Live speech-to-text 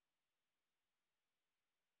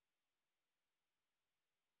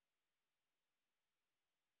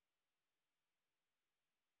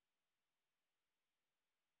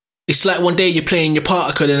It's like one day you're playing your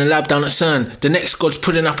particle in a lab down at CERN. The next god's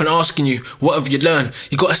pulling up and asking you, what have you learned?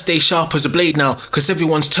 You gotta stay sharp as a blade now, cause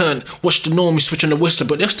everyone's turned. Watch the normies switch on the whistler,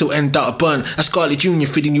 but they'll still end out a burn. That's Scarlet Jr.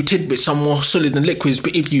 feeding you tidbits, I'm more solid than liquids.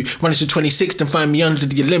 But if you run into 26th and find me under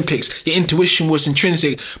the Olympics, your intuition was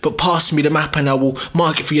intrinsic, but pass me the map and I will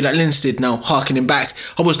mark it for you like Linz did. Now, harkening back,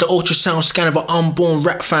 I was the ultrasound scan of an unborn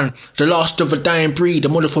rap fan, the last of a dying breed, a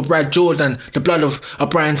model for Brad Jordan, the blood of a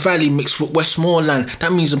Brian Valley mixed with Westmoreland.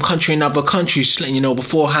 That means I'm country in other countries, just letting you know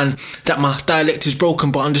beforehand that my dialect is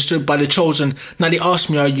broken but understood by the chosen. Now they ask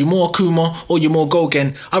me, are you more Kuma or you more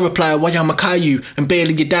Gogen? I reply, why am I Caillou and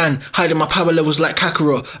barely Yadan, hiding my power levels like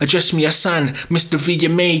Kakarot. Address me as San, Mr.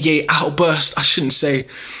 VMA, outburst, I shouldn't say.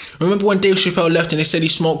 Remember when Dave Chappelle left and they said he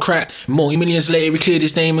smoked crack? Multi-millions later he cleared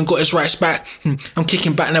his name and got his rights back. I'm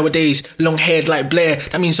kicking back nowadays, long haired like Blair.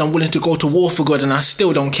 That means I'm willing to go to war for God and I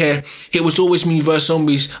still don't care. It was always me versus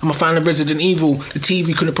zombies. I'm a fan of Resident Evil. The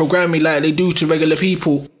TV couldn't program me like they do to regular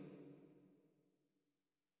people.